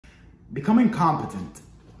Becoming competent.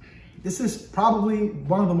 This is probably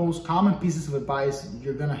one of the most common pieces of advice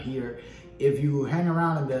you're gonna hear if you hang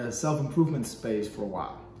around in the self-improvement space for a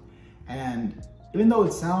while. And even though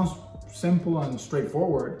it sounds simple and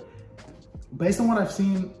straightforward, based on what I've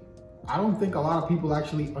seen, I don't think a lot of people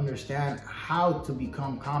actually understand how to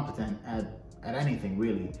become competent at anything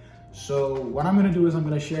really. So what I'm gonna do is I'm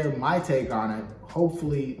gonna share my take on it.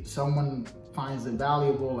 Hopefully someone finds it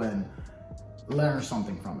valuable and learn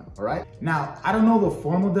something from it, all right? Now, I don't know the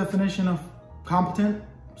formal definition of competent,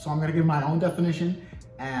 so I'm gonna give my own definition,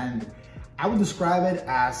 and I would describe it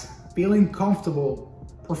as feeling comfortable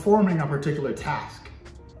performing a particular task.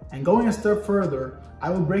 And going a step further, I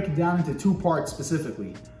will break it down into two parts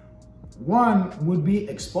specifically. One would be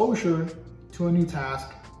exposure to a new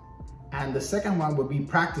task, and the second one would be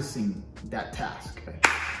practicing that task.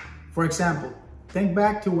 For example, think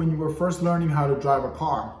back to when you were first learning how to drive a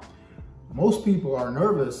car. Most people are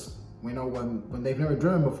nervous, when they've never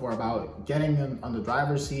driven before, about getting on the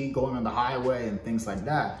driver's seat, going on the highway and things like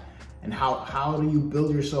that. And how do you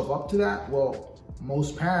build yourself up to that? Well,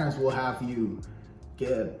 most parents will have you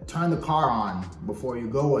turn the car on before you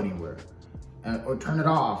go anywhere, or turn it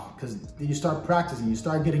off, because you start practicing, you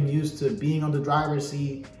start getting used to being on the driver's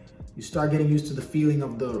seat, you start getting used to the feeling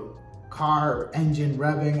of the car engine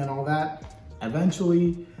revving and all that.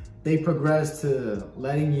 Eventually, they progress to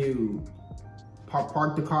letting you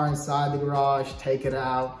park the car inside the garage, take it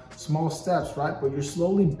out, small steps, right? But you're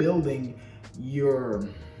slowly building your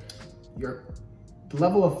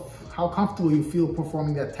level of how comfortable you feel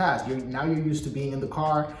performing that task. Now you're used to being in the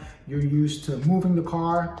car, you're used to moving the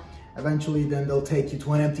car. Eventually then they'll take you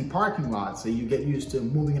to an empty parking lot. So you get used to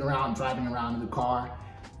moving it around, driving around in the car,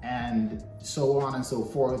 and so on and so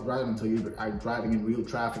forth, right? Until you're driving in real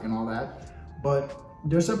traffic and all that. But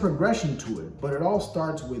there's a progression to it, but it all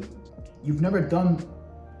starts with, you've never done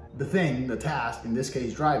the task, in this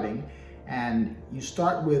case driving, and you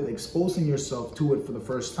start with exposing yourself to it for the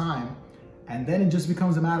first time, and then it just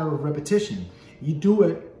becomes a matter of repetition. You do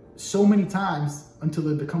it so many times until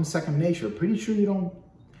it becomes second nature. Pretty sure you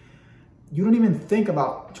don't even think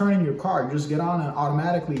about turning your car. You just get on and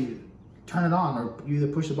automatically turn it on, or you either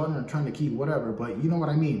push the button or turn the key, whatever, but you know what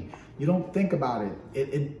I mean. You don't think about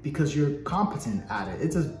it because you're competent at it.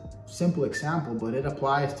 It's a simple example, but it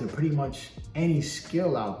applies to pretty much any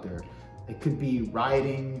skill out there. It could be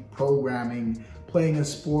writing, programming, playing a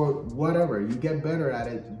sport, whatever. You get better at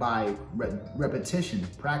it by repetition,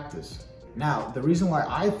 practice. Now, the reason why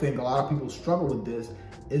I think a lot of people struggle with this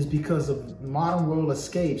is because of modern world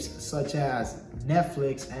escapes such as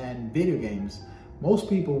Netflix and video games. Most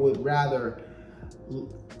people would rather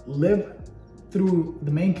live through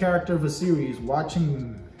the main character of a series,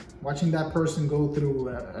 watching that person go through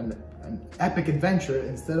an epic adventure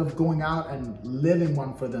instead of going out and living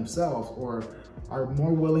one for themselves, or are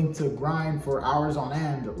more willing to grind for hours on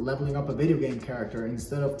end leveling up a video game character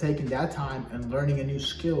instead of taking that time and learning a new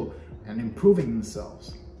skill and improving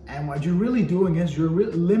themselves. And what you're really doing is you're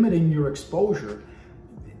limiting your exposure.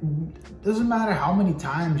 It doesn't matter how many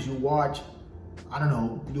times you watch,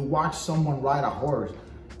 you watch someone ride a horse.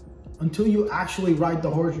 Until you actually ride the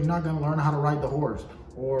horse, you're not gonna learn how to ride the horse.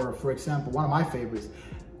 Or for example, one of my favorites,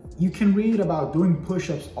 you can read about doing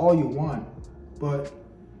push-ups all you want, but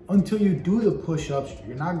until you do the push-ups,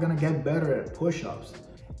 you're not gonna get better at push-ups.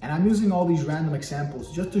 And I'm using all these random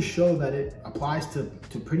examples just to show that it applies to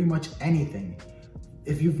pretty much anything.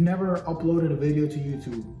 If you've never uploaded a video to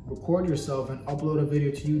YouTube, record yourself and upload a video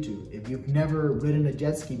to YouTube. If you've never ridden a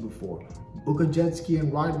jet ski before, book a jet ski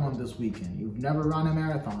and ride one this weekend. You've never run a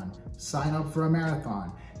marathon, sign up for a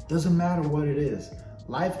marathon. It doesn't matter what it is.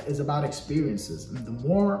 Life is about experiences, and the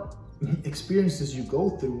more experiences you go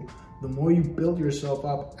through, the more you build yourself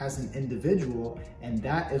up as an individual, and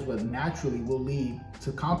that is what naturally will lead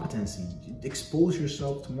to competency. You expose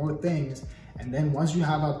yourself to more things, and then once you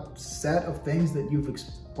have a set of things that you've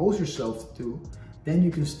exposed yourself to, then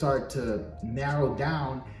you can start to narrow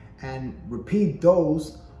down and repeat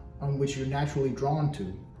those on which you're naturally drawn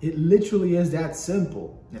to. It literally is that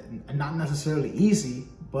simple, and not necessarily easy,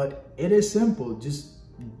 but it is simple. Just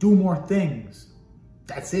do more things.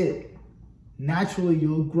 That's it. Naturally,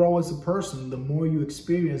 you'll grow as a person. The more you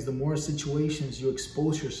experience, the more situations you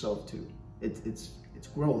expose yourself to. It's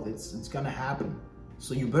growth. It's gonna happen.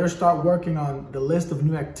 So you better start working on the list of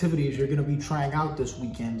new activities you're gonna be trying out this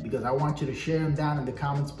weekend, because I want you to share them down in the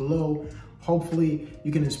comments below. Hopefully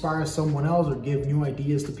you can inspire someone else or give new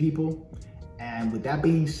ideas to people. And with that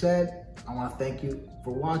being said, I wanna thank you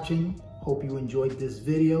for watching. Hope you enjoyed this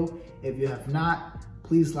video. If you have not,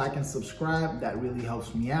 please like and subscribe. That really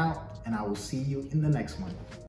helps me out, and I will see you in the next one.